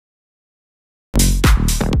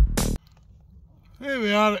Here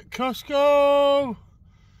we are at Costco.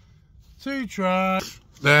 2 tries.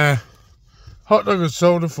 There. Hot dog and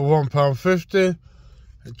soda for £1.50.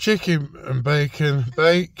 And chicken and bacon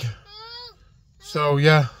bake. So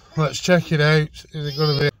yeah, let's check it out. Is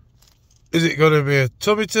it gonna be a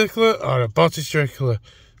tummy tickler or a body tickler?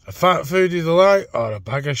 A fat foodie delight or a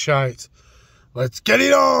bag of shite? Let's get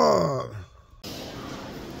it on!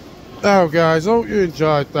 Now guys, hope you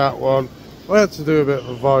enjoyed that one. I had to do a bit of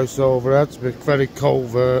a voiceover. I had to be very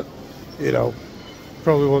covert, you know.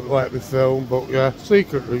 Probably wouldn't let me film, but yeah,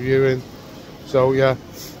 secret reviewing. So yeah,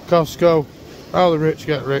 Costco, how the rich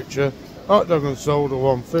get richer. Hot dog and soda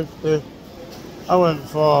 £1.50. I went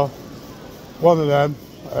for one of them,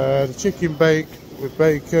 the chicken bake with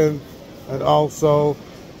bacon, and also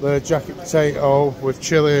the jacket potato with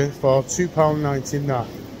chilli for £2.99.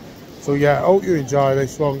 So yeah, I hope you enjoy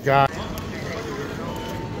this one, guys.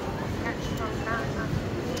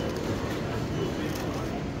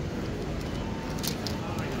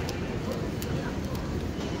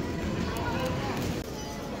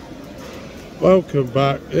 Welcome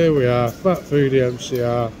back. Here we are, Fat Foodie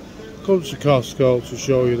MCR. Come to Costco to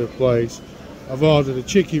show you the place. I've ordered a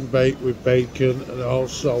chicken bake with bacon and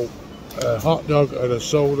also a hot dog and a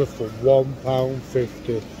soda for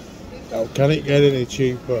 £1.50. Now, can it get any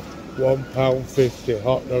cheaper? £1.50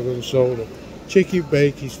 hot dog and soda. Chicken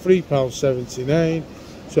bake is £3.79.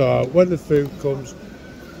 So when the food comes,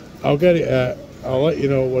 I'll get it out. I'll let you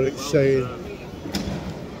know what it's saying.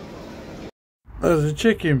 There's a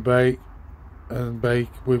chicken bake and bake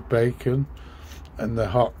with bacon and the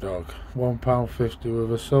hot dog, £1.50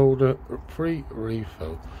 with a soda, free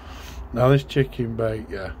refill. Now this chicken bake,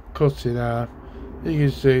 yeah, cut in half. You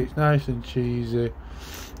can see it's nice and cheesy,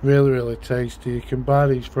 really tasty. You can buy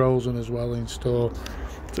these frozen as well in store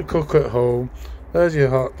to cook at home. There's your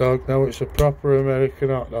hot dog. Now it's a proper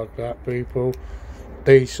American hot dog, that, people.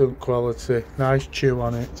 Decent quality, nice chew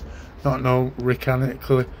on it, not no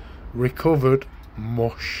mechanically recovered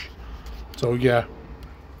mush. So yeah,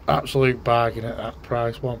 absolute bargain at that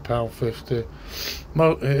price, £1.50.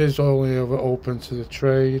 It is only open to the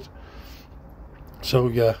trade. So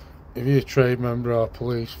yeah, if you're a trade member or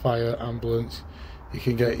police, fire, ambulance, you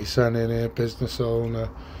can get your sent in here, business owner.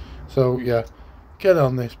 So yeah, get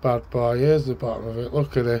on this bad boy. Here's the bottom of it.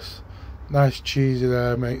 Look at this. Nice cheesy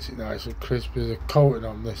there, makes it nice and crispy. The coating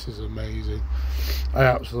on this is amazing. I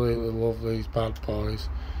absolutely love these bad boys.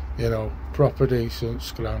 You know, proper decent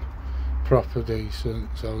scran. Proper decent.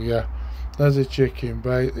 So yeah, there's a chicken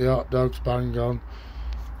bake. The hot dog's bang on.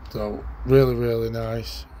 So really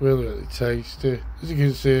nice, really tasty. As you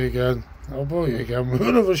can see again, I'll put you again with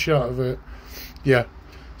another shot of it. Yeah,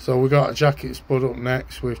 so we got a jacket spud up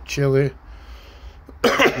next with chilli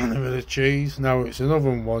and a bit of cheese. Now it's an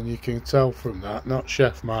oven one, you can tell from that, not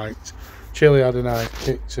Chef Mike's. Chilli had a nice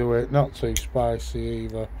kick to it, not too spicy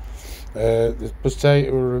either. The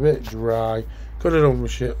potato were a bit dry. Could have done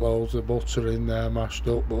with shitloads of butter in there mashed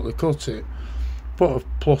up, but they cut it, put a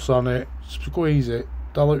plus on it, squeeze it,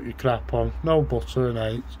 dilute your crap on, no butter and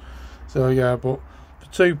eggs. So yeah, but for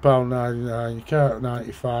 £2.99, you can't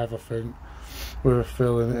 95 I think, with a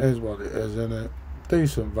filling. It is what it is, isn't it?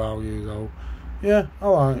 Decent value though. Yeah, I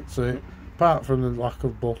liked it, apart from the lack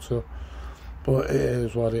of butter, but it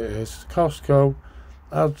is what it is. Costco,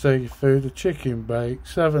 I'd take your food, a chicken bake,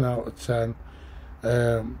 7 out of 10.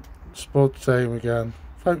 Spud, same again.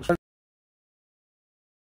 Thanks.